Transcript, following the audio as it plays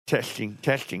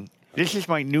Testing. This is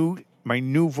my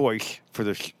new voice for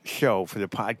the show, for the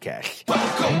podcast.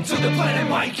 Welcome to the Planet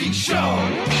Mikey Show.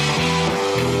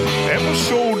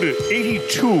 Episode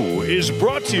 82 is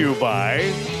brought to you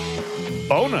by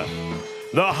Bona,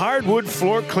 the hardwood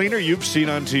floor cleaner you've seen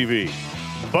on TV.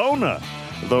 Bona,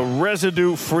 the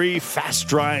residue-free,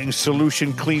 fast-drying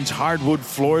solution, cleans hardwood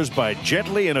floors by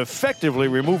gently and effectively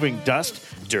removing dust,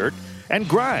 dirt, and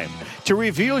grime to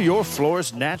reveal your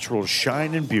floor's natural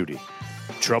shine and beauty.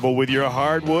 Trouble with your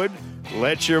hardwood?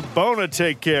 Let your Bona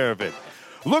take care of it.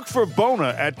 Look for Bona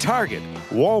at Target,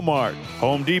 Walmart,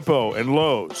 Home Depot, and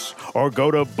Lowe's. Or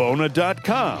go to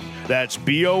Bona.com. That's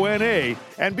B-O-N-A.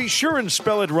 And be sure and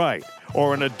spell it right.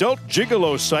 Or an adult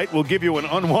gigolo site will give you an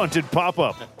unwanted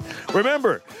pop-up.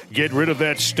 Remember, get rid of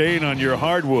that stain on your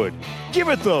hardwood. Give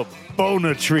it the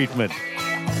Bona treatment.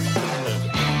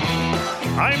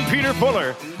 I'm Peter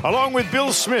Fuller, along with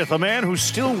Bill Smith, a man who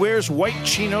still wears white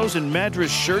chinos and Madras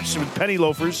shirts with penny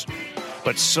loafers,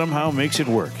 but somehow makes it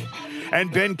work.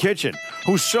 And Ben Kitchen,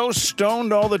 who's so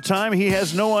stoned all the time he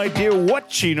has no idea what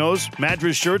chinos,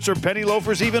 Madras shirts, or penny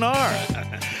loafers even are.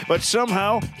 But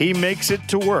somehow he makes it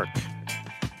to work.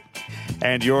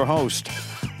 And your host,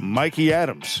 Mikey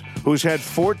Adams, who's had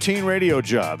 14 radio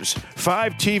jobs,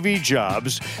 5 TV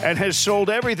jobs, and has sold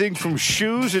everything from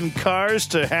shoes and cars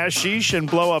to hashish and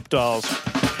blow-up dolls.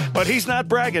 But he's not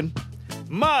bragging.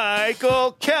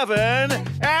 Michael Kevin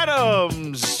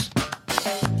Adams.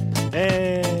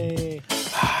 Hey.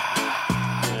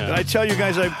 Did I tell you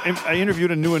guys I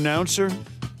interviewed a new announcer?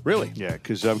 Really? Yeah,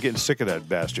 because I'm getting sick of that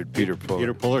bastard, Peter Puller.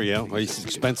 Peter Puller, yeah. Well, he's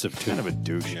expensive, too. Kind of a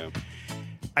douche. Yeah.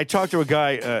 I talked to a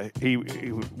guy, he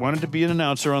wanted to be an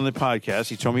announcer on the podcast.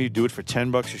 He told me he'd do it for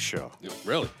 $10 a show.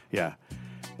 Really? Yeah.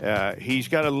 He's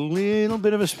got a little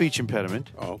bit of a speech impediment.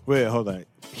 Oh. Wait, hold on.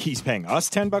 He's paying us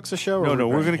 $10 a show? No,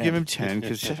 we're going to paying give him him? 10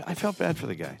 because I felt bad for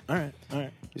the guy. All right.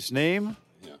 His name?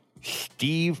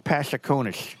 Steve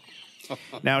Pasakonis.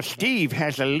 Now, Steve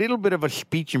has a little bit of a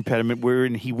speech impediment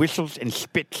wherein he whistles and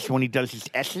spits when he does his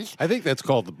S's. I think that's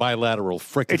called the bilateral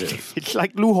fricative. It's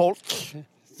like Lou Holtz.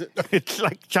 It's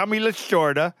like Tommy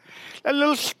Lasorda. A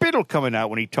little spittle coming out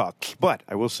when he talks. But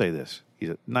I will say this. He's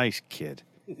a nice kid.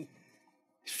 He's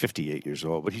 58 years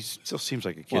old, but he still seems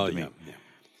like a kid to me. Yeah.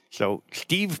 So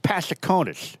Steve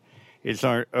Pasakonis is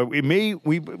our.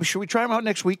 Should we try him out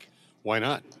next week? Why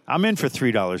not? I'm in for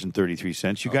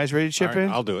 $3.33. You guys ready to chip All right, in?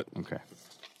 I'll do it. Okay.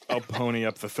 I'll pony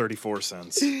up the 34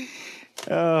 cents.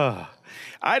 I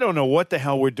don't know what the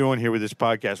hell we're doing here with this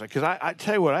podcast because I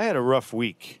tell you what, I had a rough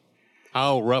week.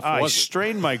 How rough I was it?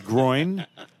 strained my groin.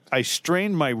 I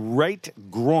strained my right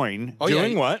groin. Oh,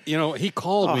 Doing yeah, what? You know, he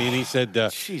called me and he said,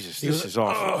 Jesus, he this was is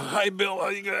awful. Oh, hi, Bill. How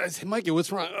you guys? I said, Mikey, what's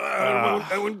wrong?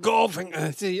 I went golfing.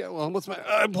 I said, yeah, well, what's my...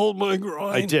 I pulled my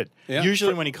groin. I did. Yeah.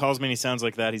 Usually when he calls me and he sounds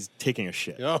like that, he's taking a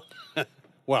shit. Oh.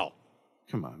 Well,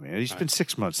 Come on, man. It's been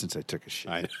 6 months since I took a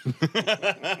shit.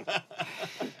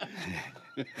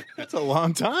 That's a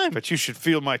long time. But you should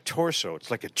feel my torso.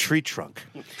 It's like a tree trunk.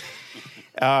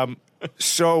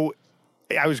 So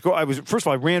I was first of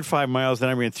all, I ran 5 miles, then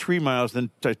I ran 3 miles, then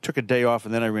I took a day off,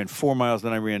 and then I ran 4 miles,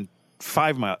 then I ran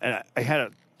 5 miles. And I had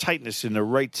a tightness in the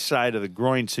right side of the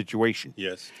groin situation.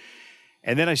 yes.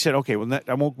 And then I said, okay, well,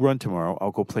 I won't run tomorrow.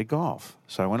 I'll go play golf.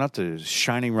 So I went out to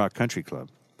Shining Rock Country Club,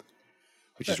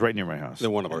 which is right near my house. They're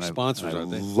one of our And sponsors, I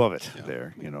aren't they? love it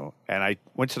there, you know. And I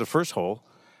went to the first hole,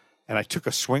 and I took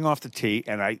a swing off the tee,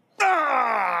 and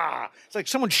it's like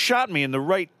someone shot me in the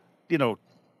right,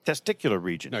 testicular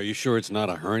region. Are you sure it's not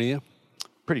a hernia?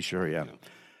 Pretty sure, yeah.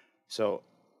 So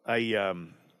I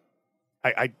mean,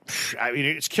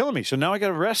 it's killing me. So now I got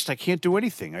to rest. I can't do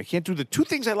anything. I can't do the two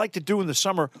things I like to do in the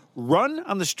summer: run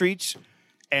on the streets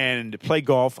and play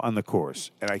golf on the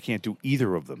course. And I can't do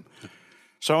either of them.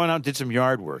 So I went out and did some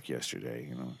yard work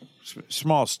yesterday.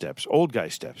 Small steps, old guy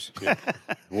steps.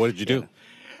 What did you do?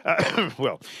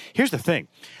 Well, here's the thing.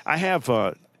 I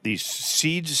have these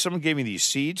seeds. Someone gave me these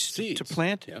seeds to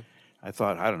plant. Yeah. I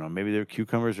thought, I don't know, maybe they're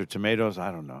cucumbers or tomatoes.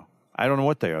 I don't know. I don't know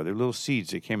what they are. They're little seeds.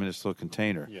 They came in this little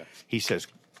container. Yeah. He says,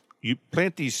 you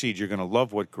plant these seeds, you're going to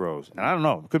love what grows. And I don't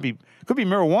know. It could be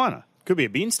marijuana. Could be a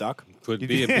beanstalk. Could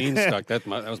be a beanstalk. That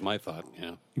was my thought.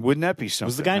 Yeah. Wouldn't that be something?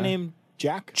 Was the guy huh? named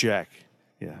Jack? Jack.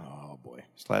 Yeah. Oh, boy.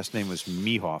 His last name was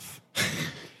Mehoff.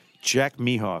 Jack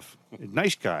Mehoff.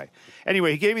 Nice guy.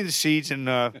 Anyway, he gave me the seeds, and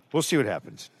we'll see what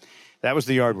happens. That was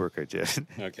the yard work I did.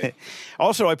 Okay.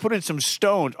 Also, I put in some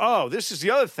stones. Oh, this is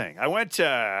the other thing. I went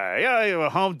to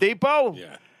Home Depot.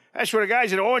 Yeah. That's where the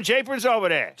guys in orange aprons over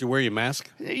there. Did you wear your mask?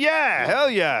 Yeah, hell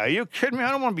yeah. Are you kidding me?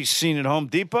 I don't want to be seen at Home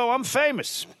Depot. I'm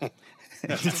famous.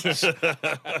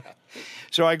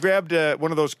 So I grabbed one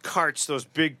of those carts, those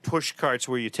big push carts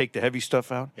where you take the heavy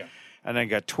stuff out. Yeah. And I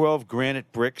got 12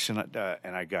 granite bricks, and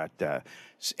I got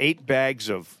 8 bags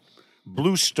of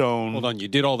bluestone. Hold on, you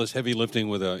did all this heavy lifting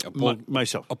with a pulled,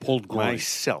 myself. a pulled groin.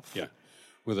 Myself. Yeah,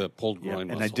 with a pulled Yeah, groin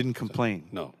and muscle. I didn't complain.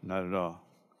 No. Not at all.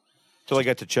 Till I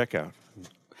got to checkout.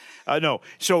 No.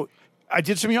 So I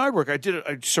did some yard work. I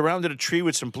surrounded a tree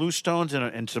with some bluestones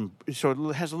and some. So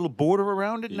it has a little border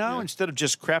around it now Yeah. instead of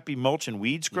just crappy mulch and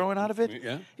weeds growing out of it.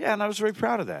 Yeah. Yeah, and I was very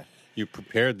proud of that. You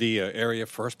prepared the area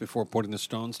first before putting the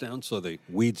stones down, so the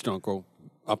weeds don't go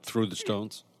up through the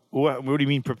stones. What do you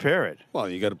mean prepare it? Well,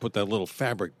 you got to put that little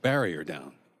fabric barrier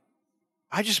down.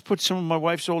 I just put some of my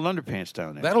wife's old underpants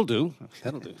down there. That'll do.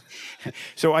 That'll do.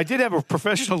 So I did have a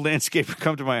professional landscaper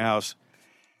come to my house.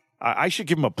 I should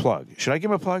give him a plug. Should I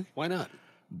give him a plug? Why not?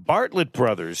 Bartlett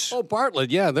Brothers. Oh, Bartlett.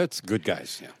 Yeah, that's good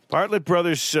guys. Yeah. Bartlett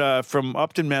Brothers from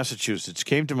Upton, Massachusetts,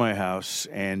 came to my house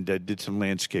and did some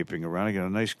landscaping around. I got a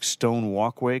nice stone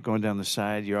walkway going down the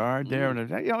side yard there. And,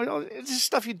 it's just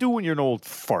stuff you do when you're an old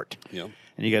fart. Yeah.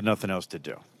 And you got nothing else to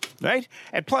do. Right?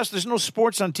 And plus, there's no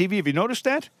sports on TV. Have you noticed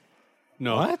that?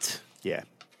 No. What? Yeah.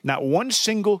 Not one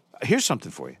single. Here's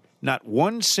something for you. Not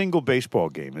one single baseball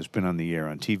game has been on the air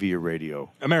on TV or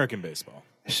radio American baseball.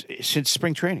 Since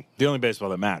spring training. The only baseball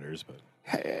that matters, but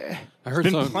I heard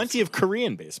been some. plenty of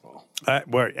Korean baseball.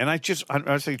 And I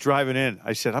was like driving in.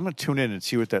 I said, I'm going to tune in and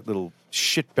see what that little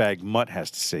shitbag Mutt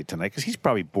has to say tonight because he's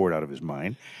probably bored out of his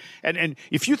mind. And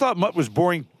if you thought Mutt was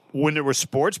boring when there were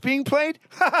sports being played,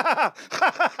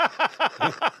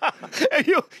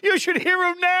 you should hear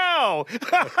him now.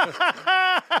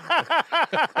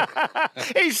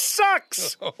 He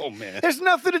sucks. Oh man. There's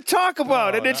nothing to talk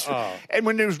about, and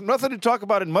when there's nothing to talk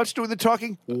about and Mutt's doing the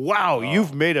talking, wow,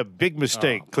 you've made a big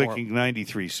mistake clicking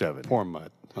 93.7. Poor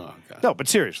Mutt. Oh God. No, but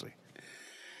seriously,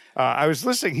 I was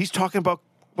listening. He's talking about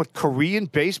what Korean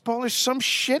baseball or some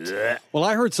shit. Well,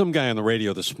 I heard some guy on the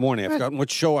radio this morning. I've forgotten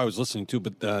what show I was listening to,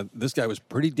 but this guy was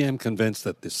pretty damn convinced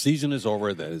that the season is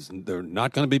over. That they're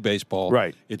not going to be baseball.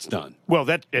 Right. It's done. Well,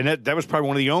 that was probably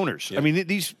one of the owners. Yeah. I mean,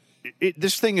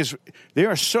 this thing is, they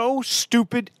are so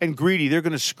stupid and greedy. They're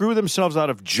going to screw themselves out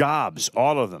of jobs,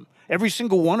 all of them, every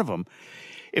single one of them,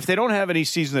 if they don't have any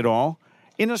season at all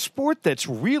in a sport that's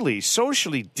really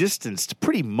socially distanced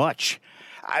pretty much.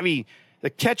 I mean, the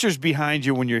catcher's behind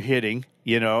you when you're hitting,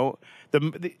 the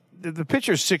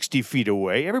pitcher's 60 feet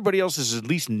away. Everybody else is at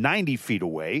least 90 feet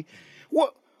away.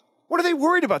 What are they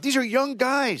worried about? These are young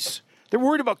guys. They're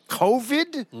worried about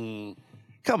COVID?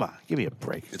 Come on, give me a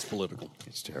break. It's political.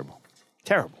 It's terrible.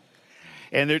 Terrible.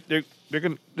 And they're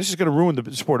going this is going to ruin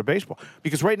the sport of baseball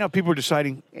because right now people are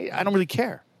deciding, hey, I don't really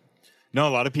care. No, a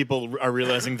lot of people are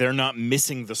realizing they're not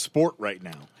missing the sport right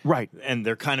now. Right. And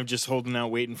they're kind of just holding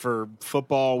out, waiting for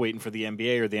football, waiting for the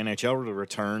NBA or the NHL to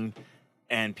return.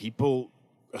 And people,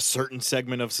 a certain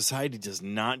segment of society does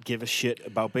not give a shit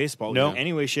about baseball in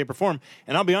any way, shape, or form.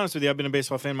 And I'll be honest with you, I've been a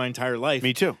baseball fan my entire life.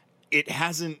 Me too. It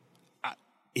hasn't,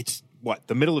 it's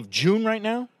the middle of June right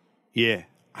now? Yeah.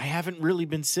 I haven't really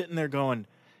been sitting there going,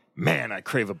 man, I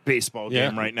crave a baseball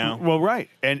game right now. Well, right.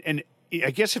 And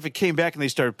I guess if it came back and they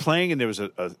started playing and there was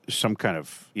some kind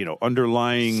of,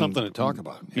 underlying Something to talk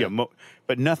about. Yeah,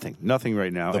 but nothing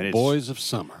right now. The boys of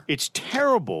summer. It's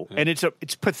terrible, and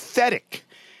it's pathetic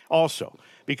also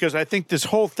because I think this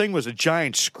whole thing was a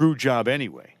giant screw job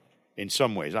anyway. In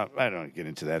some ways, I don't get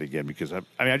into that again because I'm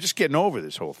just getting over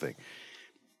this whole thing,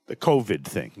 the COVID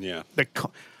thing. Yeah.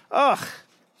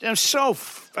 I'm so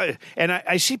and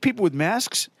I see people with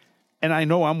masks. And I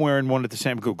know I'm wearing one at the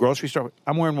same grocery store.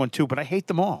 I'm wearing one too, but I hate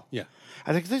them all. Yeah.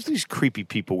 I think there's these creepy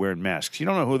people wearing masks. You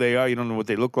don't know who they are. You don't know what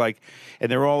they look like.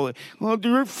 And they're all,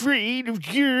 they're afraid of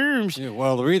germs. Yeah,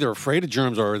 well, they're either afraid of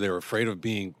germs or they're afraid of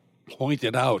being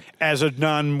pointed out. As a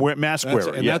non-mask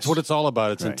wearer. And that's what it's all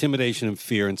about. It's Right. intimidation and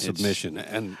fear and submission.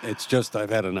 And it's just,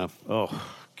 I've had enough. Oh,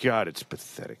 God, it's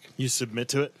pathetic. You submit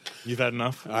to it? You've had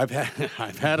enough? I've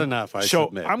had enough, I So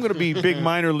submit. I'm going to be a big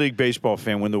minor league baseball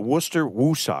fan when the Worcester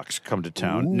Woo Sox come to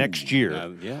town next year.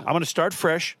 yeah. I'm going to start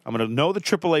fresh. I'm going to know the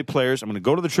AAA players. I'm going to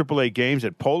go to the AAA games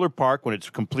at Polar Park when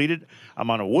it's completed. I'm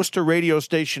on a Worcester radio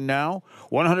station now,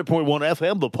 100.1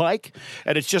 FM, The Pike,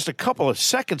 and it's just a couple of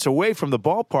seconds away from the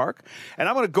ballpark. And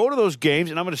I'm going to go to those games,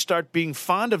 and I'm going to start being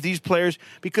fond of these players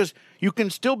because you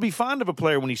can still be fond of a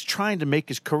player when he's trying to make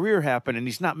his career happen and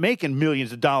he's not making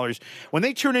millions of dollars. When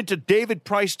they turn into David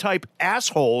Price type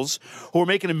assholes who are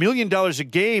making $1 million a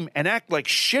game and act like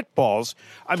shitballs,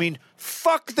 I mean,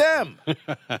 fuck them.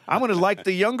 I'm going to like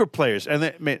the younger players. And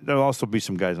there'll also be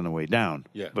some guys on the way down.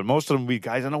 Yeah. But most of them will be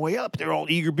guys on the way up. They're all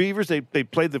eager beavers. They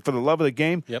played for the love of the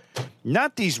game. Yep.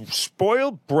 Not these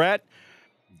spoiled brat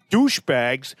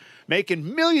douchebags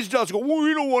making millions of dollars go, well,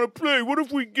 we don't want to play. What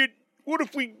if we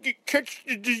catch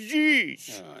the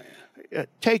disease? Oh, yeah.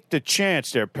 Take the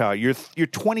chance there, pal. You're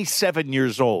 27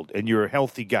 years old and you're a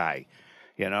healthy guy,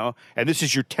 you know, and this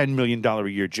is your $10 million a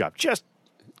year job. Just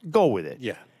go with it.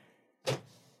 Yeah.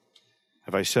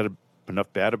 Have I said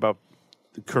enough bad about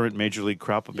the current major league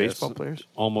crop of baseball players?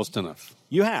 Almost enough.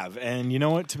 You have, and you know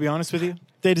what? To be honest with you,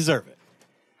 they deserve it.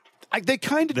 They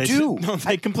kind of do. No,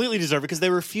 they completely deserve it because they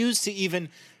refuse to even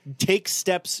take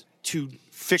steps to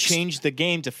change the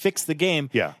game, to fix the game.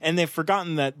 Yeah. And they've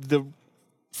forgotten that the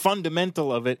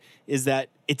fundamental of it is that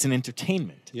it's an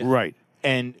entertainment. Yeah. Right.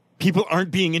 And people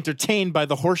aren't being entertained by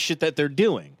the horse shit that they're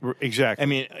doing. Exactly. I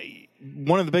mean,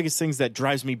 one of the biggest things that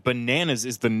drives me bananas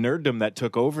is the nerddom that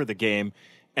took over the game.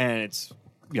 And it's,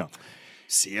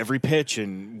 see every pitch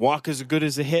and walk as good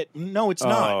as a hit. No, it's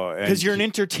not. Because you're an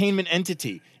entertainment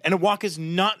entity. And a walk is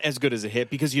not as good as a hit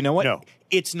because you know what? No.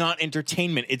 It's not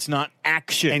entertainment. It's not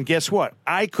action. And guess what?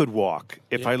 I could walk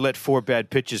if I let 4 bad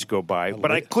pitches go by,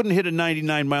 but I couldn't hit a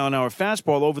 99-mile-an-hour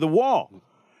fastball over the wall.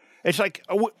 It's like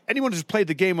anyone who's played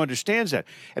the game understands that.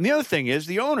 And the other thing is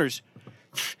the owners,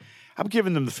 I'm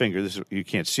giving them the finger. You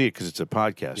can't see it because it's a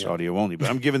podcast, audio only, but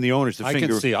I'm giving the owners the finger. I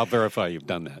can see. I'll verify you've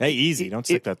done that. Hey, easy. Don't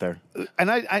stick that there. And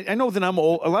I know that I'm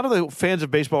old. A lot of the fans of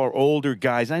baseball are older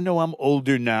guys. I know I'm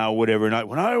older now, whatever. And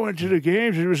when I went to the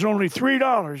games, it was only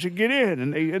 $3 to get in,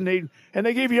 and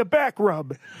they gave you a back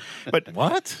rub. But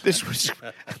what? This was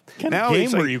kind now of game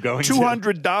it's were like you going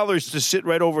 $200 to sit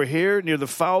right over here near the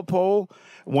foul pole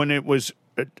when it was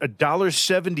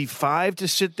 $1.75 to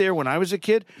sit there when I was a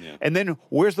kid. Yeah. And then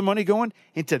where's the money going?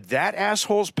 Into that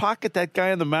asshole's pocket, that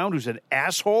guy on the mound who's an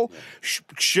asshole,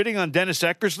 shitting on Dennis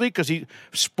Eckersley because he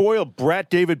spoiled brat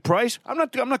David Price. I'm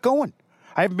not going.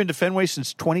 I haven't been to Fenway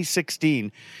since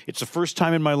 2016. It's the first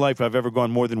time in my life I've ever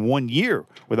gone more than 1 year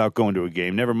without going to a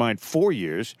game, never mind 4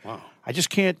 years. Wow. I just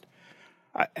can't.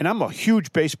 And I'm a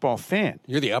huge baseball fan.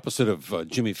 You're the opposite of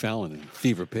Jimmy Fallon in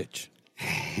Fever Pitch.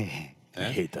 I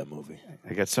hate that movie.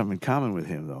 I got something in common with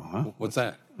him, though, huh? What's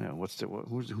that? Yeah,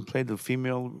 who played the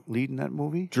female lead in that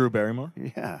movie? Drew Barrymore?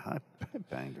 Yeah, I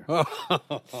banged her.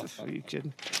 Are you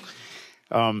kidding?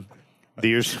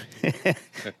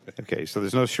 Okay, so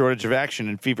there's no shortage of action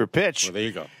in Fever Pitch. Well, there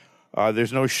you go.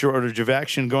 There's no shortage of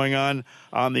action going on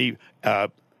the,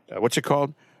 what's it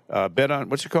called?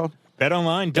 What's it called?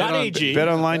 BetOnline.ag.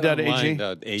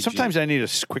 BetOnline.ag. Sometimes I need a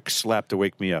quick slap to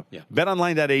wake me up. Yeah.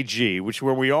 BetOnline.ag, which is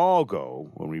where we all go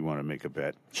when we want to make a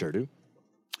bet. Sure do.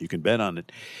 You can bet on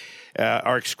it.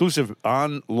 Our exclusive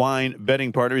online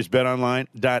betting partner is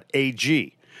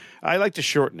BetOnline.ag. I like to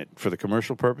shorten it for the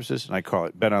commercial purposes, and I call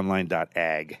it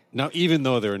BetOnline.ag. Now, even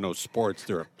though there are no sports,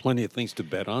 there are plenty of things to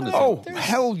bet on.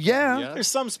 Hell yeah. There's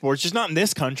some sports, just not in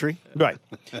this country. Right.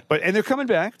 And they're coming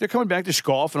back. There's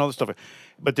golf and all this stuff.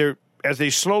 But as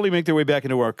they slowly make their way back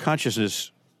into our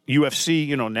consciousness, UFC,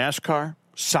 NASCAR,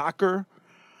 soccer,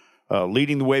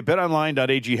 leading the way.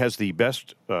 BetOnline.ag has the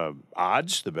best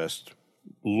odds, the best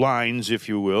lines, if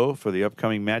you will, for the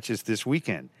upcoming matches this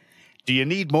weekend. Do you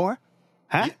need more?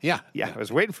 Huh? Yeah. I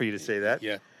was waiting for you to say that.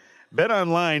 Yeah.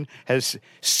 BetOnline has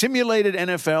simulated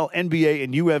NFL, NBA,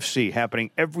 and UFC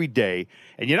happening every day,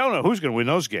 and you don't know who's going to win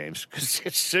those games because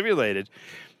it's simulated.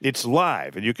 It's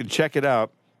live, and you can check it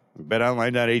out.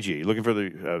 BetOnline.ag. Looking for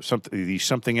the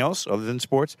something else other than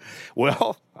sports?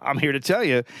 Well, I'm here to tell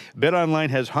you, BetOnline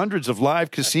has hundreds of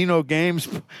live casino games,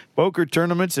 poker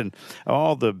tournaments, and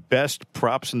all the best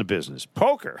props in the business.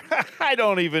 Poker? I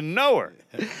don't even know her.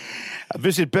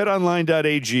 Visit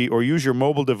betonline.ag or use your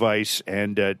mobile device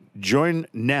and join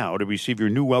now to receive your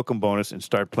new welcome bonus and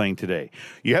start playing today.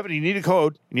 You need a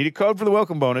code. You need a code for the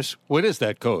welcome bonus. What is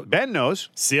that code? Ben knows.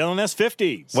 CLNS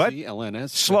 50. What? CLNS.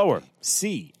 Slower.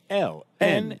 CLNS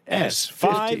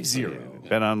 50.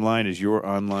 BetOnline is your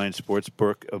online sports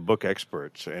book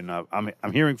experts, and I'm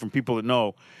hearing from people that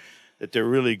know that they're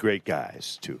really great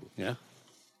guys too. Yeah.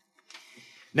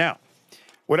 Now,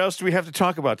 what else do we have to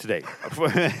talk about today?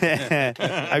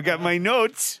 I've got my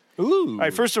notes. Ooh. All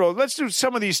right, first of all, let's do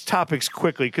some of these topics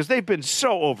quickly because they've been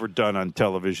so overdone on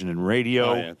television and radio.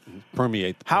 Oh, yeah.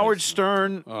 Permeate. Howard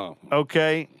Stern,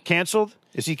 okay, canceled?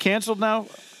 Is he canceled now?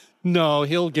 No,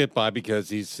 he'll get by because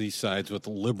he sides with the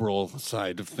liberal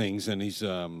side of things, and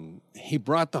he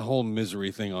brought the whole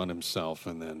misery thing on himself,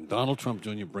 and then Donald Trump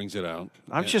Jr. brings it out.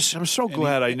 I'm so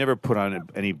glad I never put on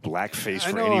any blackface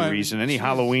for any reason, any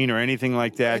Halloween or anything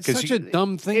like that. It's such a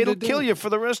dumb thing to do. It'll kill you for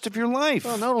the rest of your life.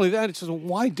 Well, not only that, it's just,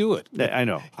 why do it? I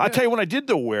know. I'll tell you, when I did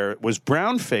wear it was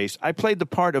brown face. I played the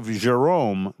part of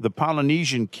Jerome, the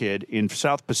Polynesian kid in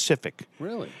South Pacific.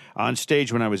 Really? On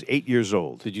stage when I was 8 years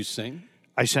old. Did you sing?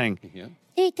 I sang, Yeah.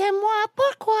 Dites-moi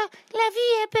pourquoi la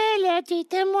vie est belle,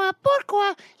 dites-moi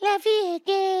pourquoi la vie est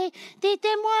gaie,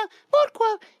 dites-moi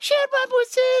pourquoi, chère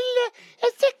mademoiselle,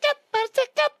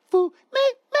 c'est cap vous,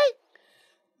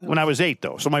 mais. when I was 8,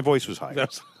 though, so my voice was high.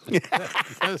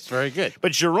 That's very good.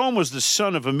 But Jerome was the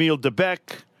son of Emile Debec,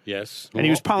 Yes. and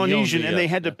he was Polynesian, He owned and they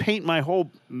had to paint my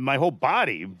whole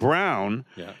body brown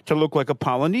Yeah. to look like a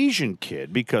Polynesian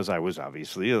kid because I was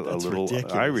obviously a little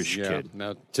ridiculous. Irish yeah. kid.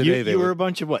 Now, today they You were would- a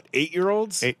bunch of what,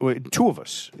 8-year-olds? Two of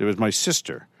us. It was my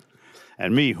sister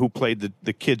and me who played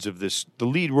the kids of this. The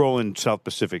lead role in South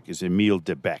Pacific is Emile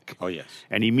Debec. Oh, yes.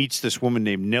 And he meets this woman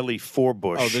named Nellie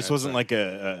Forbush. Oh, this wasn't like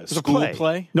a It was a school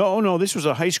play? No, this was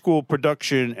a high school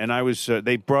production, and I was.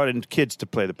 They brought in kids to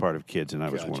play the part of kids, and I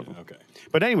was one of them. Okay.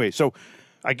 But anyway, so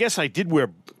I guess I did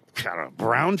wear kind of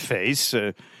brown face.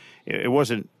 It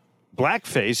wasn't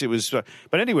blackface. It was.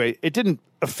 But anyway, it didn't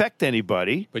affect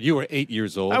anybody. But you were 8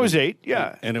 years old. I was 8,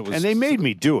 yeah, And it was. and they made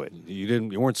me do it.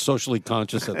 You weren't socially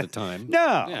conscious at the time.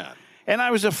 No. Yeah. And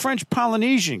I was a French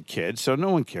Polynesian kid, so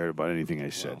no one cared about anything I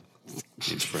said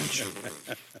in French.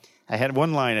 I had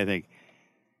one line, I think.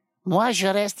 Moi, je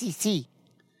reste ici.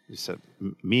 It said,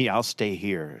 "Me, I'll stay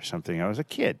here," or something. I was a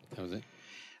kid. That was it.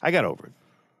 I got over it.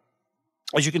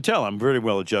 As you can tell, I'm very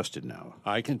well adjusted now.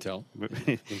 I can tell.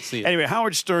 Can see it. Anyway,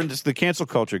 Howard Stern, this is the cancel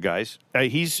culture guys.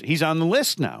 He's on the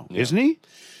list now, isn't he?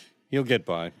 He'll get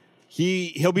by.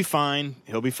 He'll be fine.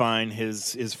 He'll be fine.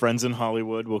 His friends in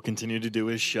Hollywood will continue to do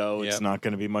his show. It's Yep. not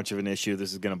going to be much of an issue.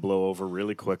 This is going to blow over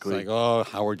really It's quickly. like, oh,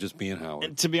 Howard just being Howard.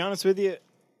 And to be honest with you,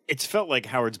 it's felt like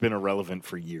Howard's been irrelevant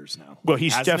for years now. Well,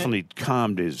 he's Hasn't it? definitely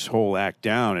calmed his whole act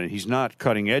down, and he's not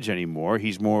cutting edge anymore.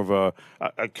 He's more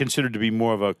of considered to be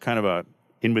more of a kind of a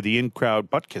in with the in crowd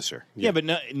butt kisser. Yeah, but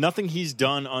nothing he's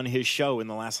done on his show in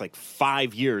the last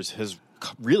 5 years has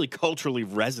really culturally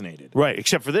resonated. Right,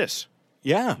 except for this.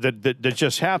 Yeah. That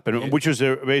just happened, which was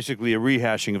basically a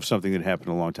rehashing of something that happened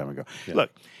a long time ago.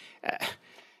 Look,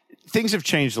 things have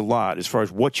changed a lot as far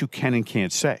as what you can and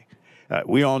can't say.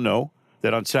 We all know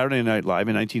that on Saturday Night Live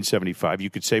in 1975,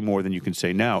 you could say more than you can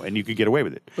say now, and you could get away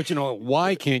with it. But you know what?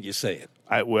 Why can't you say it?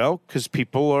 Because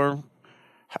people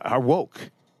are woke,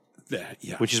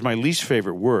 Yeah. which is my least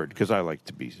favorite word because I like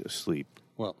to be asleep.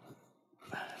 Well,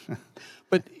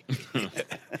 but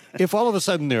if all of a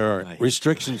sudden there are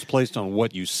restrictions placed on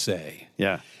what you say,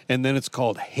 Yeah. and then it's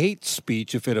called hate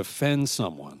speech if it offends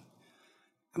someone,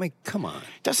 I mean, come on.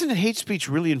 Doesn't hate speech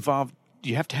really involve? Do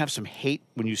you have to have some hate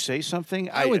when you say something?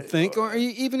 I would think, or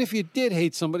even if you did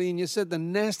hate somebody and you said the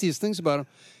nastiest things about them,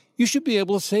 you should be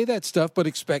able to say that stuff, but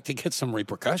expect to get some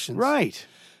repercussions. Right.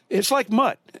 It's like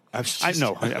mutt. I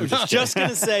know. I'm just going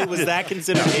to say, was that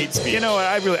considered hate speech? You know,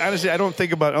 I really, honestly, I don't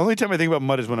think about. The only time I think about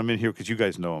Mutt is when I'm in here because you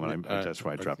guys know him, and that's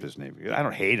why I dropped his name. I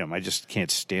don't hate him. I just can't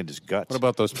stand his guts. What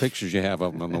about those pictures you have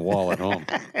up on the wall at home?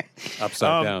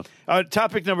 Upside down.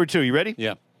 Topic number 2. You ready?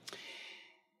 Yeah.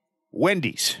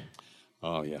 Wendy's.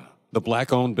 Oh, yeah. The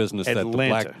black-owned business that the Atlanta.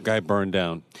 black guy burned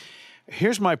down.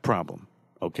 Here's my problem.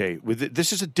 Okay,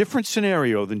 this is a different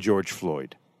scenario than George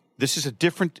Floyd. This is a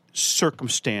different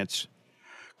circumstance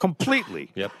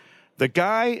completely. Yep. The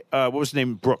guy, what was his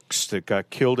name? Brooks, that got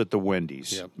killed at the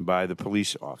Wendy's Yep. by the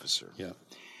police officer.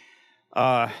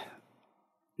 Yeah.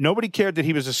 Nobody cared that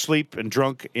he was asleep and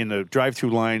drunk in the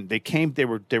drive-through line. They came. They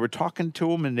were talking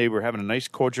to him, and they were having a nice,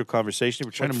 cordial conversation. They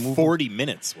were trying to move 40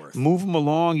 minutes worth. move him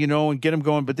along, and get him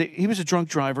going. But he was a drunk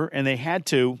driver, and they had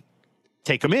to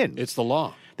take him in. It's the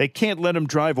law. They can't let him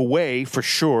drive away for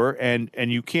sure, and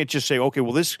you can't just say, okay,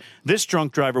 well this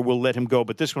drunk driver will let him go,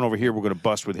 but this one over here we're going to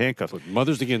bust with handcuffs.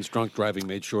 Mothers Against Drunk Driving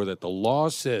made sure that the law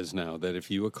says now that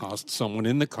if you accost someone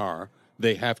in the car,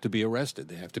 they have to be arrested.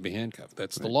 They have to be handcuffed.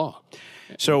 That's the law.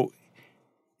 So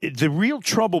the real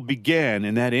trouble began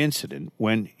in that incident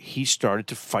when he started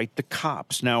to fight the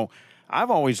cops. Now,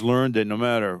 I've always learned that no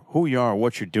matter who you are,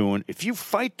 what you're doing, if you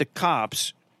fight the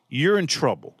cops, you're in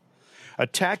trouble.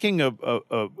 Attacking a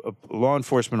law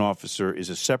enforcement officer is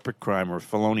a separate crime or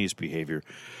felonious behavior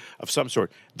of some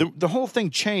sort. The whole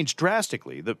thing changed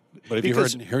drastically. But have you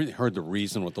heard the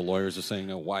reason what the lawyers are saying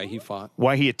now, why he fought?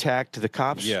 Why he attacked the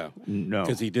cops? Yeah. No.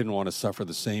 Because he didn't want to suffer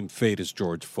the same fate as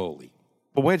George Foley.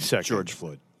 But wait a second. George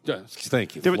Floyd.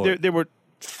 Thank you. There were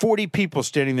 40 people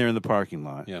standing there in the parking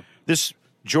lot. Yeah. This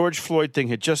George Floyd thing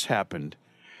had just happened.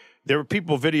 There were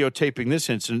people videotaping this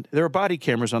incident. There were body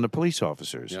cameras on the police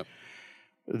officers. Yep.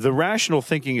 The rational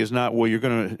thinking is not, well, you're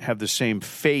going to have the same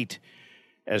fate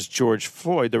as George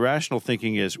Floyd. The rational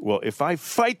thinking is, well, if I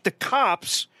fight the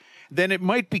cops, then it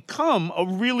might become a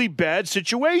really bad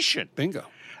situation. Bingo.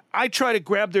 I try to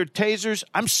grab their tasers.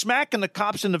 I'm smacking the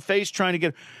cops in the face trying to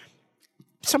get...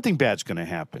 something bad's going to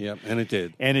happen. Yep, and it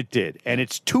did. And it did. And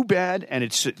it's too bad. And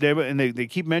they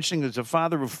keep mentioning there's a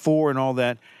father of 4 and all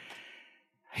that.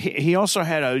 He also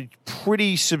had a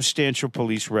pretty substantial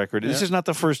police record. This is not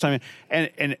the first time.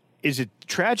 And is it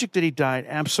tragic that he died?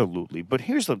 Absolutely. But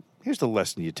here's the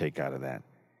lesson you take out of that.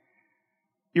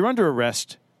 You're under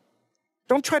arrest.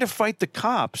 Don't try to fight the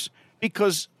cops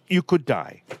because you could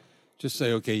die. Just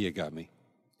say, okay, you got me.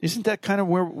 Isn't that kind of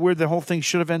where the whole thing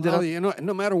should have ended up? You know,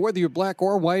 no matter whether you're black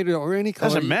or white or any color.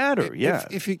 Doesn't matter, yeah.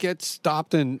 If you get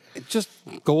stopped and just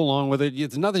go along with it,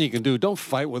 there's nothing you can do. Don't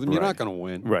fight with them. You're Right. not going to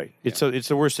win. Right. Yeah. It's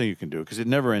the worst thing you can do because it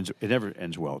never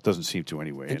ends well. It doesn't seem to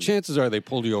anyway. And chances are they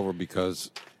pulled you over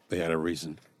because they had a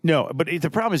reason. No, but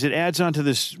the problem is it adds on to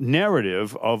this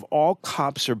narrative of all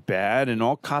cops are bad and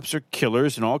all cops are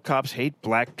killers and all cops hate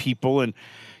black people. And,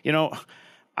 you know,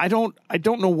 I don't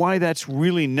know why that's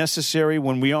really necessary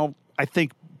when we all, I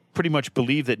think, pretty much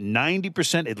believe that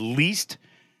 90% at least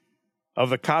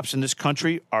of the cops in this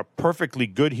country are perfectly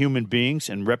good human beings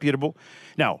and reputable.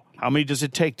 Now, how many does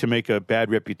it take to make a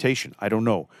bad reputation? I don't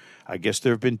know. I guess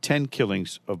there have been 10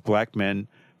 killings of black men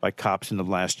by cops in the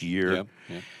last year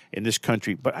in this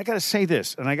country. But I got to say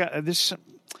this, and I got this.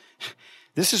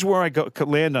 This is where I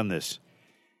land on this.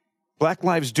 Black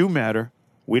lives do matter.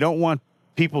 We don't want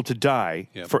people to die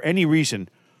for any reason.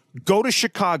 Go to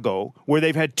Chicago, where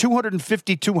they've had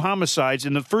 252 homicides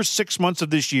in the first 6 months of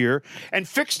this year, and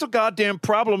fix the goddamn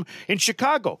problem in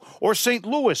Chicago or St.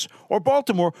 Louis or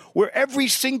Baltimore, where every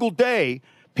single day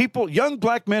young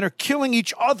black men are killing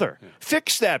each other.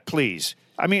 Fix that, please.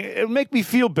 I mean, it'll make me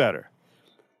feel better.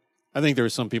 I think there are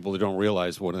some people that don't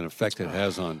realize what an effect it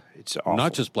has on It's awful.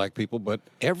 not just black people, but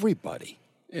everybody.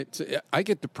 I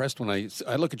get depressed when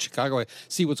I look at Chicago, I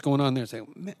see what's going on there and say,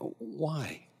 man,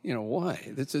 why? You know, why?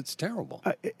 It's terrible.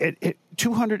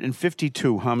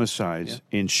 252 homicides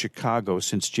in Chicago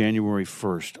since January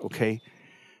 1st, okay?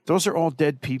 Those are all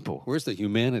dead people. Where's the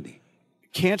humanity?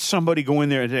 Can't somebody go in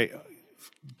there and say,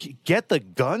 get the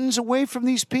guns away from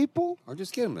these people? Or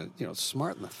just get them to,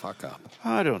 smarten the fuck up.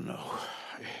 I don't know.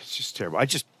 It's just terrible.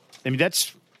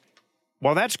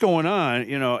 While that's going on,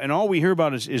 and all we hear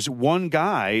about is one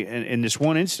guy in this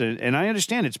one incident, and I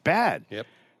understand it's bad. Yep.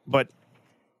 But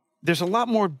there's a lot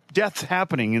more deaths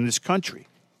happening in this country.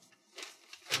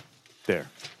 There.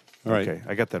 All right. Okay,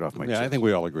 I got that off my chest. Yeah, I think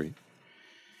we all agree.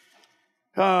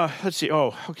 Let's see.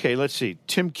 Oh, okay, let's see.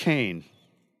 Tim Kaine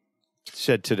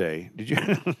said today. Did you?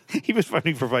 He was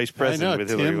running for vice president with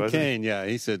Hillary, wasn't he? Tim Kaine,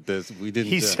 he said this. We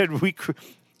didn't. He said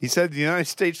He said the United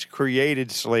States created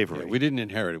slavery. we didn't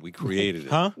inherit it. We created it.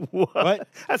 Huh? What?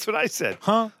 That's what I said.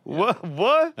 Huh?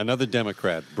 What? Another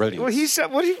Democrat, Brady. Well, he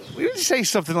said. What did he say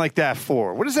something like that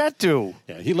for? What does that do?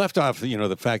 Yeah, he left off,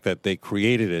 the fact that they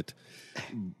created it,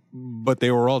 but they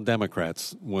were all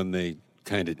Democrats when they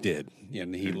kind of did,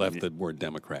 and he left the word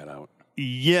Democrat out.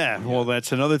 Yeah, well,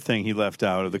 that's another thing he left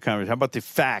out of the conversation. How about the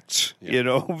facts?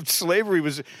 Yeah. Slavery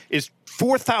is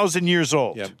 4,000 years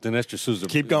old. Yeah, Dinesh D'Souza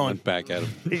Keep going. went back at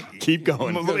him. Keep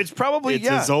going. It's probably It's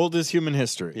as old as human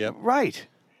history. Yep, right.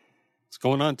 it's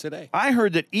going on today. I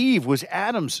heard that Eve was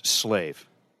Adam's slave.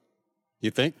 You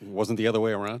think? Wasn't the other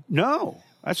way around? No,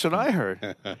 that's what I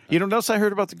heard. You know what else I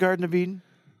heard about the Garden of Eden?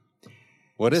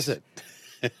 What is it?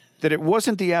 That it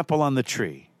wasn't the apple on the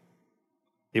tree.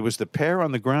 It was the pear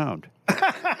on the ground.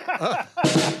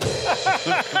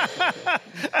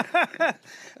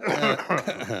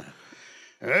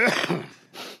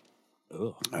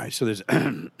 All right, so there's.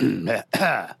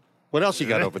 What else you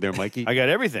got over there, Mikey? I got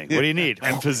everything. What do you need?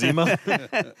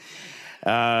 Emphysema?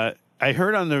 I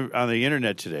heard on the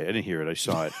internet today. I didn't hear it. I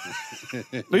saw it.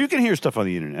 But you can hear stuff on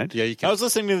the internet. Yeah, you can. I was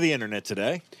listening to the internet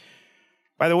today.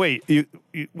 By the way,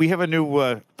 we have a new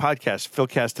podcast. Phil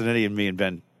Castanetti and me and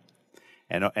Ben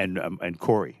and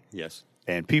Corey. Yes.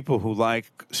 And people who like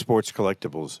sports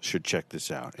collectibles should check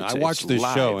this out. I watched this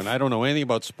live. show, and I don't know anything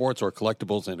about sports or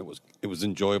collectibles, and it was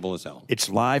enjoyable as hell. It's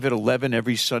live at 11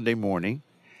 every Sunday morning,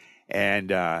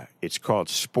 and it's called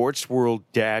Sports World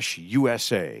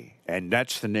USA, and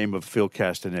that's the name of Phil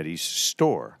Castanetti's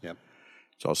store. Yep.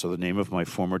 It's also the name of my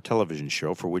former television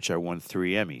show, for which I won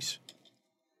 3 Emmys.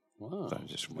 Wow. So I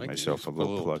just Mikey, give myself just a put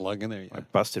little plug. in there. I Yeah.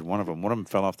 busted one of them. One of them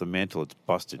fell off the mantle. It's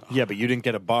busted. Yeah, but you didn't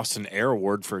get a Boston Air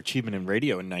Award for Achievement in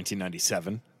Radio in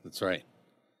 1997. That's right.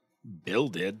 Bill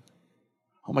did.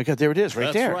 Oh, my God, there it is, right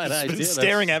That's there. right. I Been did.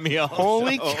 staring at me all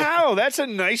Holy show. cow, that's a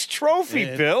nice trophy,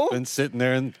 It's Bill. been sitting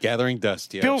there and gathering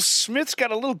dust. Yeah. Bill Smith's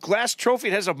got a little glass trophy.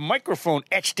 It has a microphone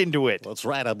etched into it. That's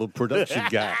right. I'm a production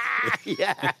guy.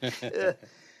 Yeah.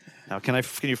 Now, can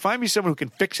you find me someone who can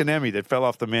fix an Emmy that fell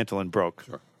off the mantle and broke?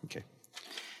 Sure. Okay.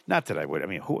 Not that I would. I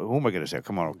mean, who am I going to say?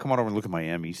 Come on over and look at my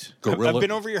Emmys. Gorilla. I've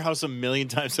been over your house a million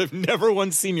times. I've never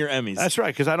once seen your Emmys. That's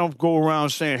right, because I don't go around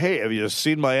saying, "Hey, have you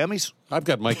seen my Emmys?" I've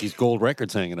got Mikey's gold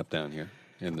records hanging up down here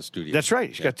in the studio. That's right.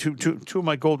 He's got two of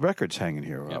my gold records hanging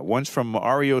here. One's from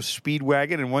REO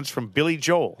Speedwagon and one's from Billy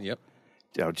Joel. Yep,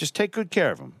 Just take good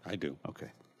care of them. I do.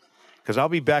 Okay. Because I'll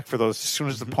be back for those as soon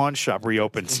as the pawn shop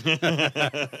reopens. All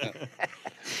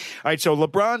right, so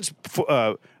LeBron's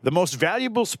the most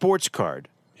valuable sports card.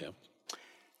 Yeah.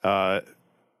 $1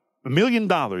 million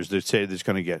they say that's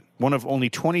going to get. One of only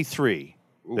 23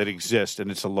 that exist, and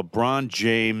it's a LeBron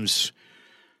James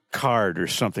card or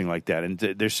something like that. And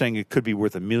they're saying it could be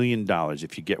worth $1 million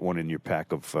if you get one in your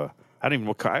pack of. I don't even know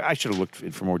what card. I should have looked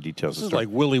for more details. This is like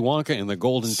Willy Wonka and the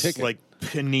Golden Ticket. Like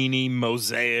Panini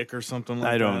Mosaic or something like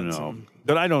that. I don't know.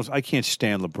 But I can't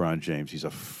stand LeBron James. He's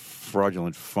a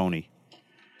fraudulent phony.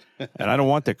 And I don't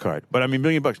want that card. But I mean, $1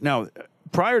 million. Now,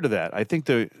 prior to that, I think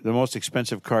the most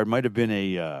expensive card might have been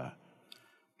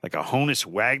like a Honus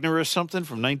Wagner or something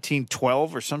from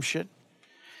 1912 or some shit.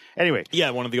 Anyway.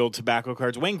 Yeah, one of the old tobacco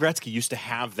cards. Wayne Gretzky used to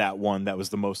have that one that was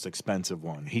the most expensive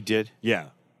one. He did? Yeah.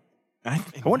 I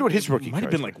wonder what his rookie might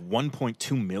cards have been like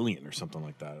 1.2 million or something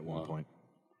like that at one point.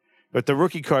 But the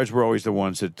rookie cards were always the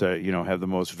ones that have the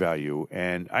most value.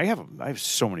 And I have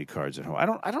so many cards at home. I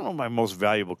don't know what my most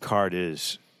valuable card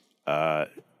is at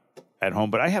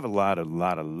home, but I have a lot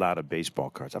of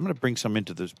baseball cards. I'm going to bring some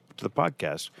into to the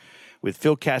podcast with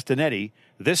Phil Castanetti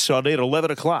this Sunday at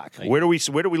 11 o'clock. Where do we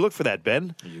look for that,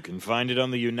 Ben? You can find it on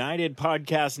the United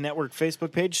Podcast Network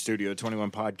Facebook page, Studio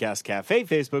 21 Podcast Cafe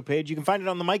Facebook page. You can find it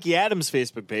on the Mikey Adams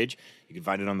Facebook page. You can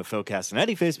find it on the Phil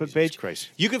Castanetti Facebook page. Christ.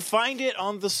 You can find it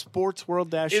on the Sports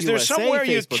World USA Is there somewhere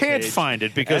you Facebook can't page. find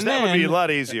it? Because And that would be a then, lot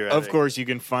easier. I Of think. course, you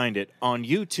can find it on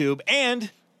YouTube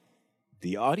and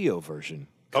the audio version.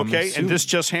 coming Okay, soon. and this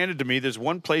just handed to me. There's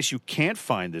one place you can't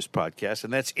find this podcast,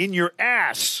 and that's in your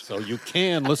ass. So you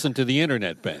can listen to the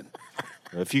internet, Ben.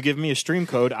 If you give me a stream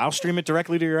code, I'll stream it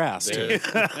directly to your ass.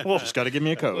 Well, just got to give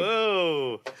me a code.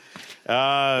 Oh.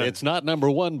 It's not number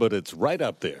one, but it's right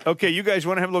up there. Okay, you guys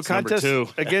want to have a little number contest 2.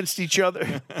 against each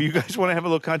other? You guys want to have a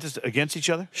little contest against each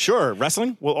other? Sure,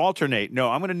 wrestling. We'll alternate. No,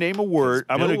 I'm going to name a word.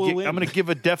 I'm Bill going will win. to give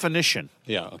a definition,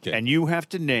 Yeah, okay. and you have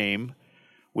to name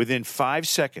within 5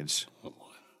 seconds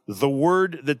the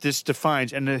word that this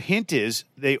defines. And the hint is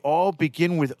they all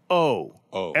begin with O.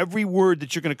 O. Every word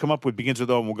that you're going to come up with begins with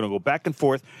O, and we're going to go back and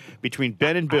forth between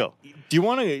Ben and Bill. Do you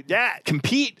want to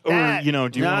compete, or do you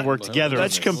want to work together?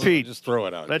 Let's on this? compete. Just throw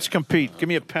it out. Let's compete. Give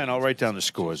me a pen. I'll write down the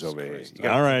scores over here. You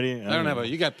got- All righty. I don't have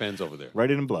you got pens over there.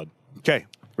 Write it in blood. Okay,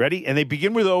 ready? And they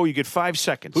begin with O. You get 5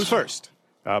 seconds. Who's first?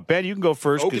 Ben, you can go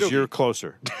first because Okey-dokey. you're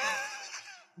closer.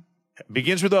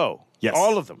 Begins with O. Yes.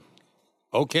 All of them.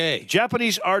 Okay.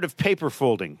 Japanese art of paper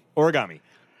folding. Origami.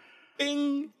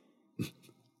 Bing.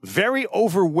 Very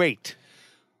overweight.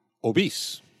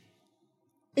 Obese.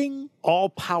 Bing. All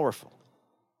powerful.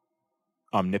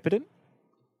 Omnipotent.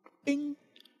 Bing.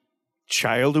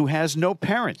 Child who has no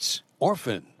parents.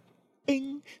 Orphan.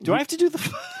 Bing. Do I have to do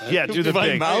the Yeah, do the my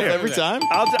bing. mouth Here. every time?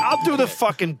 I'll do the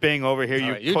fucking bing over here, All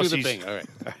you right, you pussies. do the thing. All right.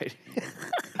 All right.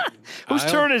 Whose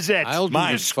I'll- turn is it? I'll do Mine.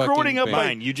 the You're screwing fucking up bing. my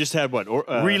Mine. You just had what?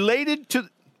 related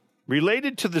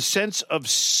to the sense of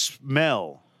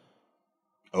smell.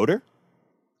 Odor?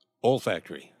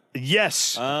 Olfactory. Yes.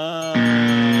 Sorry,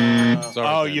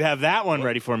 Oh, Ben. you have that one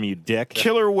ready for me, you dick.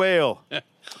 Killer whale.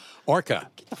 Orca.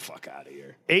 Get the fuck out of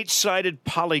here. 8-sided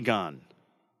polygon.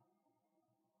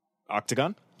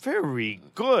 Octagon? Very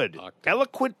good. Octagon.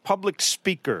 Eloquent public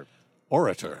speaker.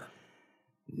 Orator.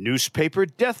 Newspaper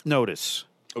death notice.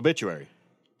 Obituary.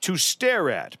 To stare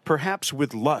at, perhaps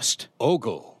with lust.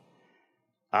 Ogle.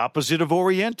 Opposite of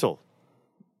oriental.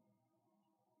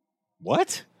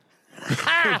 What?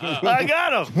 I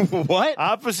got him. What?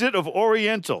 Opposite of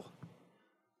oriental.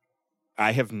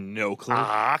 I have no clue.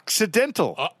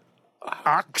 Occidental.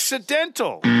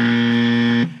 Occidental.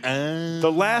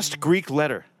 The last Greek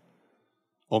letter.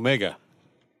 Omega.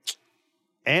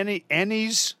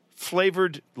 Anise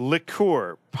flavored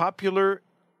liqueur, popular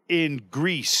in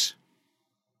Greece.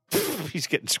 He's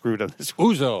getting screwed on this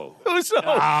one. Uzo.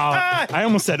 I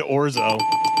almost said orzo.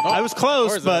 I was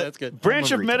close, Orzo, but that's good.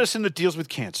 Branch of medicine that deals with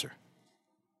cancer.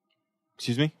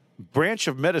 Excuse me? Branch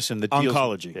of medicine that deals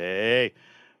Oncology. Hey.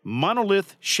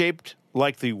 Monolith shaped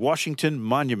like the Washington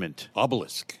Monument.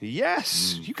 Obelisk.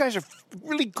 Yes. You guys are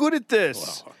really good at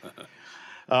this.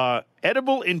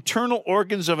 Edible internal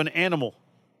organs of an animal.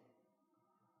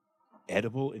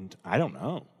 Edible and I don't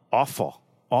know. Offal.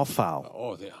 Offal.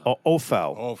 Oh, yeah.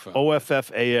 Offal. Offal.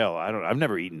 O-F-F-A-L. I've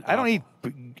never eaten. I don't eat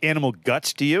animal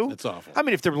guts, do you? It's awful. I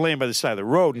mean, if they're laying by the side of the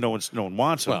road, no one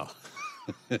wants them. Well,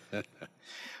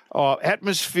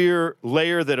 Atmosphere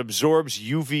layer that absorbs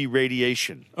UV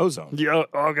radiation. Ozone. Yeah,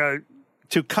 okay.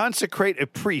 To consecrate a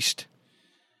priest.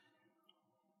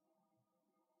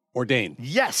 Ordained.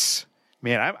 Yes.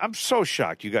 Man, I'm so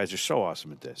shocked. You guys are so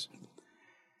awesome at this.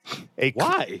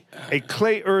 Why? A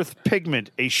clay earth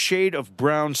pigment, a shade of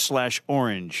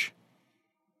brown/orange.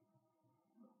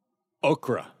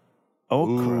 Okra.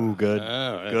 Okra. Ooh, good.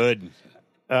 Oh, Good.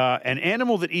 An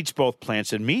animal that eats both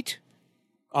plants and meat.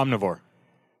 Omnivore.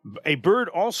 A bird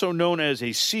also known as a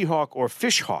seahawk or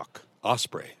fishhawk.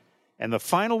 Osprey. And the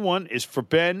final one is for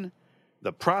Ben,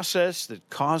 the process that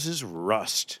causes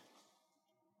rust.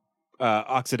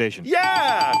 Oxidation.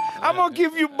 Yeah! I'm going to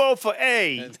give you both an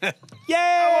A.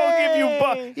 Yeah! I'm going to give you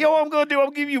both. You know what I'm going to do? I'm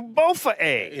going to give you both an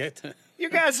A.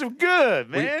 You guys are good,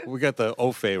 man. We got the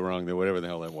Ofe wrong there, whatever the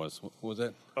hell that was. What was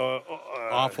that?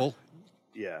 Awful.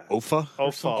 Yeah. OFA?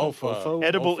 OFA.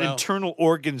 Edible Ofal. internal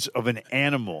organs of an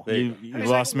animal. You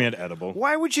lost me at edible.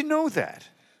 Why would you know that?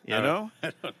 You know?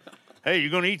 Hey,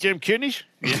 you gonna eat them kidneys?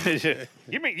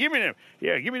 give me them.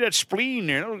 Yeah, give me that spleen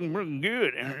there. That looking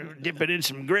good. Dip it in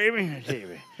some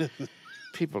gravy.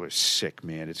 People are sick,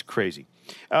 man. It's crazy.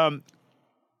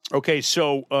 Okay,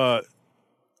 so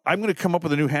I'm going to come up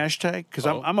with a new hashtag because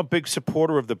I'm a big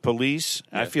supporter of the police.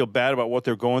 Yeah. I feel bad about what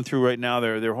they're going through right now.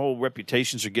 Their whole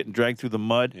reputations are getting dragged through the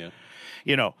mud. Yeah.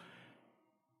 You know,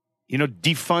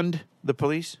 defund the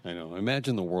police. I know.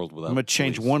 Imagine the world without I'm going to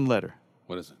change police. one letter.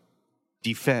 What is it?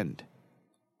 Defend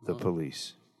the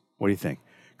police. What do you think?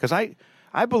 Because I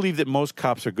believe that most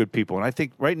cops are good people. And I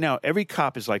think right now every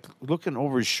cop is like looking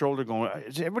over his shoulder going,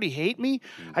 does everybody hate me?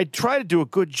 I try to do a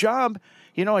good job.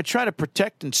 You know, I try to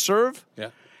protect and serve. Yeah.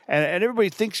 And everybody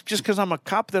thinks just because I'm a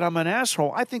cop that I'm an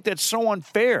asshole. I think that's so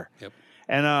unfair. Yep.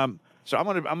 And so I'm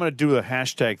gonna do a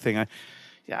hashtag thing.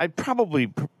 I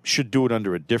probably should do it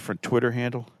under a different Twitter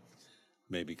handle.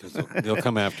 Maybe because they'll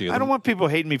come after you. I don't want people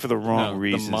hating me for the wrong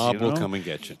reasons. The mob you know? will come and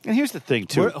get you. And here's the thing,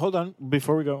 too. Hold on.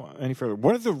 Before we go any further,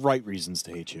 what are the right reasons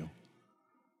to hate you?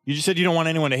 You just said you don't want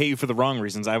anyone to hate you for the wrong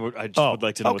reasons. I would like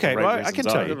to know what the right reasons I can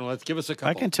tell are. you. Let's give us a couple.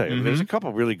 I can tell you. There's a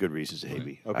couple really good reasons to hate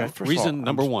me. Okay. First of Reason all,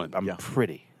 number one. I'm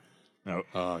pretty. No.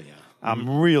 Oh, yeah.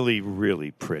 I'm really,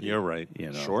 really pretty. You're right.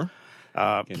 You know? Sure.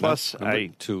 Plus, number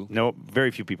two. No,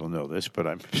 very few people know this, but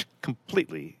I'm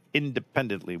completely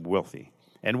independently wealthy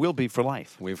and will be for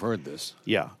life. We've heard this.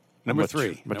 Yeah. Number I'm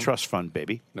three. I'm a trust fund,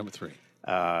 baby. Number three.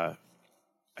 That's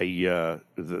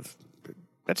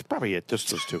probably it. Just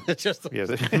those two. Just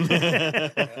Yeah.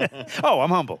 I'm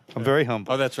humble. I'm very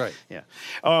humble. Oh, that's right. Yeah.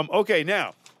 Okay,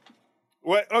 now.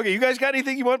 What? Okay, you guys got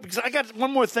anything you want? Because I got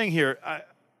one more thing here.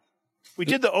 We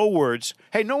did the O words.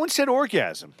 Hey, no one said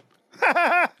orgasm.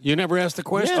 You never asked the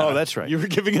question. Oh, that's right. You were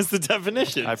giving us the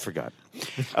definition. I forgot.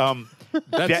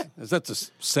 That's a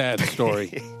sad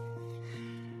story.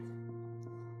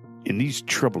 In these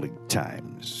troubling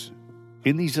times,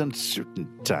 in these uncertain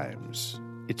times,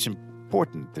 it's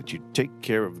important that you take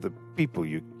care of the people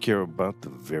you care about the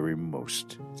very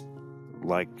most.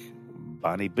 Like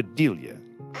Bonnie Bedelia,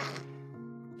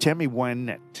 Tammy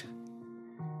Wynette,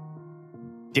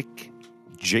 Dick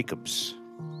Jacobs,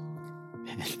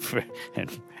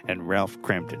 and Ralph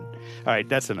Crampton. All right,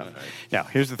 that's enough. Now,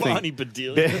 here's the thing. Bonnie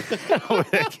Bedelia.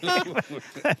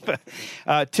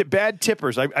 Bad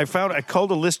tippers. I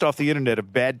culled a list off the internet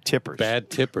of bad tippers.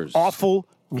 Bad tippers. Awful,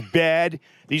 bad.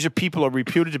 These are people who are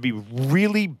reputed to be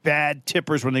really bad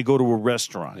tippers when they go to a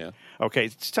restaurant. Yeah. Okay,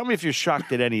 tell me if you're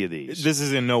shocked at any of these. This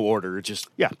is in no order. Just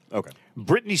Yeah. okay.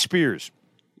 Britney Spears.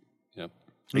 Yep.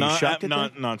 Are you shocked at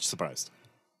that? Not surprised.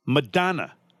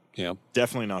 Madonna. Yep.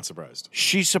 Definitely not surprised.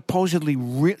 She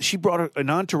supposedly she brought an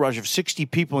entourage of 60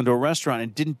 people into a restaurant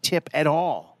and didn't tip at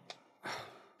all.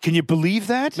 Can you believe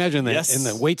that? Imagine that. Yes. And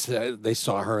the waits, they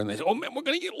saw her and they said, oh, man, we're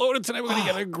going to get loaded tonight. We're going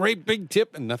to get a great big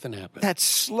tip. And nothing happened. That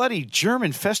slutty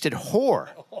German-fested whore.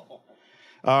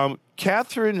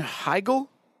 Katherine Heigl.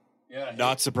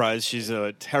 Not surprised. She's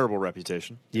a terrible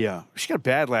reputation. Yeah, she got a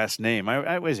bad last name.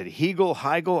 What is it? Heigl?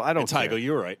 I don't. It's care. Heigl.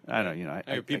 You were right. I don't. You know,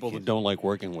 I hear people I that don't like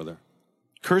working with her.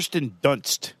 Kirsten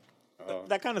Dunst,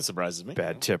 That kind of surprises me.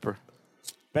 bad tipper.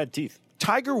 Bad teeth.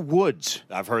 Tiger Woods.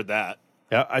 I've heard that.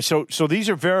 Yeah. So these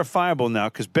are verifiable now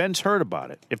because Ben's heard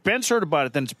about it. If Ben's heard about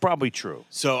it, then it's probably true.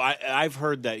 So I've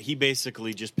heard that he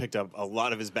basically just picked up a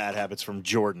lot of his bad habits from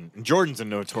Jordan. And Jordan's a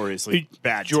notoriously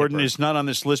bad Jordan tipper. is not on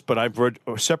this list, but I've read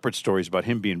separate stories about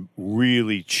him being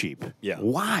really cheap. Yeah.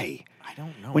 Why? I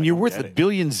don't know. When I you're don't worth get a it.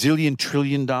 billion, zillion,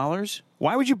 $trillion,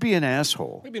 why would you be an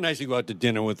asshole? It'd be nice to go out to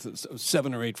dinner with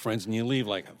 7 or 8 friends and you leave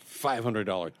like a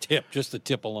 $500 tip, just the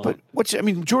tip alone. But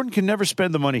Jordan can never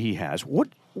spend the money he has.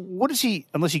 What is he,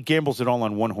 unless he gambles it all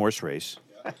on one horse race?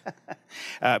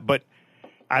 But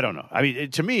I don't know. I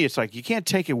mean, to me, it's like you can't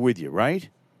take it with you, right?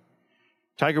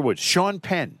 Tiger Woods, Sean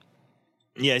Penn,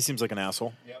 Yeah, he seems like an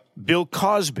asshole. Bill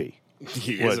Cosby.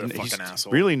 He Well, is a he's fucking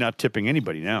asshole. Really not tipping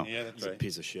anybody now. Yeah, that's He's a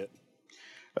piece of shit.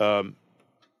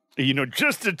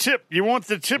 Just a tip. You want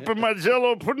the tip of my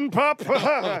Jell-O pudding pop?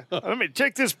 Let me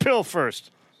take this pill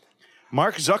first.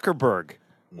 Mark Zuckerberg,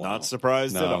 Not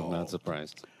surprised at all. No, not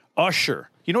surprised. Usher.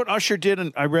 You know what Usher did?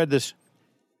 And I read this.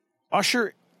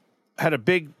 Usher had a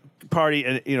big party,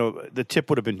 and the tip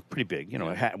would have been pretty big. It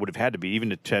would have had to be even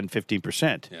to 10,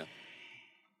 15%. Yeah.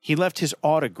 He left his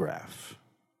autograph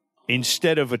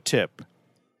instead of a tip.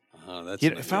 That's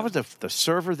If I was the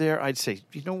server there, I'd say,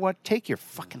 you know what? Take your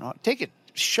fucking take it,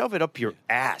 shove it up your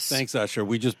ass. Thanks, Usher.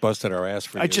 We just busted our ass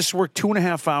for you. I just worked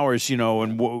 2.5 hours,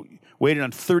 and waited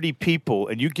on 30 people,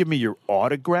 and you give me your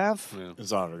autograph? Yeah.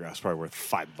 His autograph's probably worth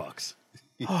 $5.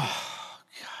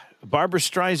 Barbara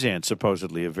Streisand,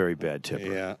 supposedly a very bad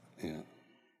tipper.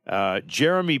 Yeah.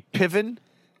 Jeremy Piven.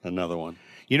 Another one.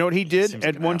 You know what he did Seems at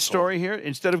like an one asshole. story here?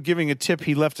 Instead of giving a tip,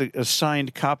 he left a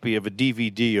signed copy of a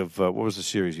DVD of, what was the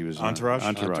series he was on? Entourage?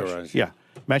 Entourage. Yeah.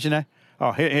 Imagine that.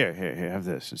 Oh, here, have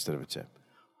this instead of a tip.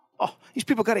 Oh, these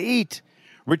people got to eat.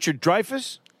 Richard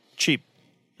Dreyfuss, cheap.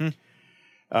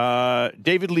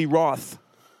 David Lee Roth.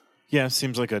 Yeah,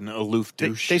 seems like an aloof They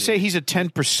douche. say he's a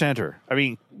 10%er. I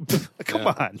mean, come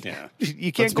on. Yeah.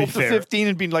 You can't Let's go be to fair. 15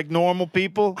 and be like normal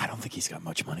people. I don't think he's got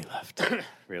much money left.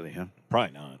 Really, huh?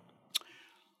 Probably not.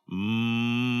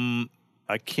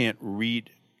 I can't read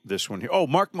this one here. Oh,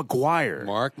 Mark McGuire.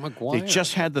 Mark McGuire. They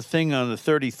just had the thing on the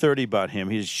 30-30 about him.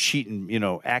 He's cheating,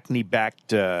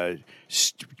 acne-backed,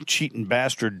 cheating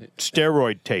bastard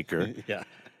steroid taker. Yeah.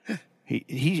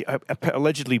 He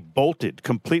allegedly bolted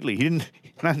completely. He didn't.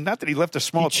 Not that he left a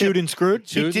small. He chewed tip. and screwed? He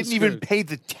Chewed and didn't even screwed. pay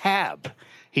the tab.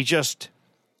 He just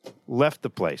left the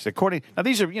place. According now,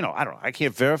 these are I don't know. I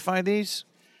can't verify these,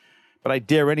 but I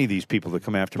dare any of these people to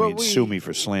come after me But and we- sue me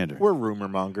for slander. We're rumor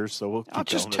mongers, so we'll keep I'll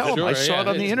just going tell with them. it. I Sure, saw it yeah,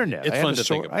 on the it's- internet. it's I had fun a to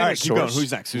sor- think about. I had All a right, keep going. source.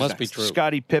 Who's next? Must be true.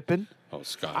 Scottie Pippen. Oh,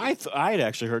 Scott. I had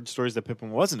actually heard stories that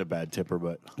Pippen wasn't a bad tipper,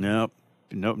 but No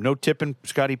tipping.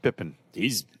 Scottie Pippen.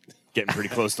 he's getting pretty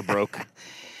close to broke.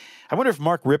 I wonder if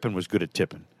Mark Rippon was good at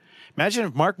tipping. Imagine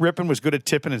if Mark Rippon was good at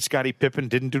tipping and Scottie Pippen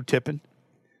didn't do tipping.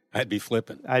 I'd be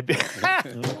flipping. I'd be.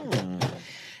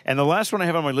 And the last one I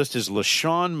have on my list is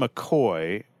LaShawn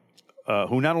McCoy,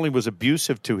 who not only was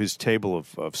abusive to his table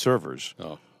of servers,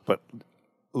 but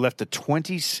left a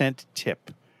 20-cent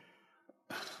tip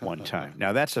one time.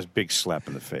 Now, that's a big slap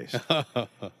in the face.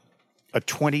 A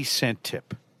 20-cent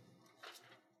tip.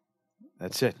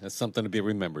 That's it. That's something to be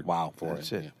remembered. Wow. For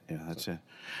That's it. Yeah, that's it.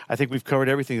 I think we've covered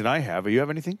everything that I have. Do you have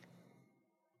anything?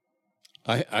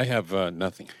 I have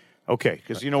nothing. Okay,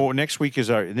 because next week is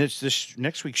this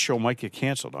next week's show might get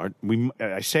canceled.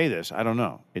 I say this, I don't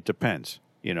know. It depends.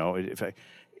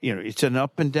 It's an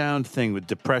up and down thing with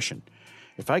depression.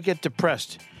 If I get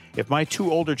depressed, if my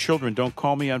two older children don't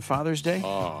call me on Father's Day,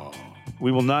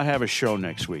 we will not have a show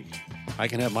next week. I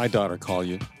can have my daughter call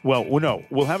you. Well, no,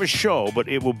 we'll have a show, but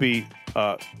it will be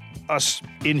us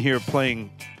in here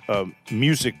playing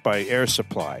music by Air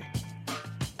Supply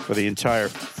for the entire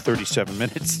 37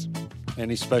 minutes.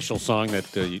 Any special song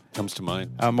that comes to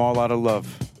mind? I'm all out of love.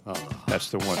 That's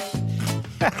the one.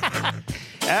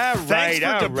 All Thanks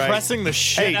right, for depressing the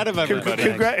shit out of everybody.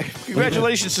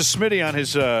 Congratulations to Smitty on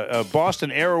his Boston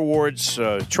Air Awards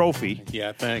trophy,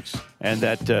 Yeah, thanks. and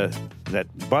that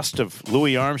bust of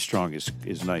Louis Armstrong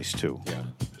is nice too. Yeah.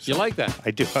 You like that?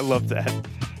 I do. I love that.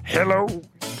 Hello,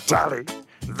 Dolly.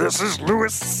 This is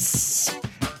Louis.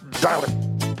 Dolly.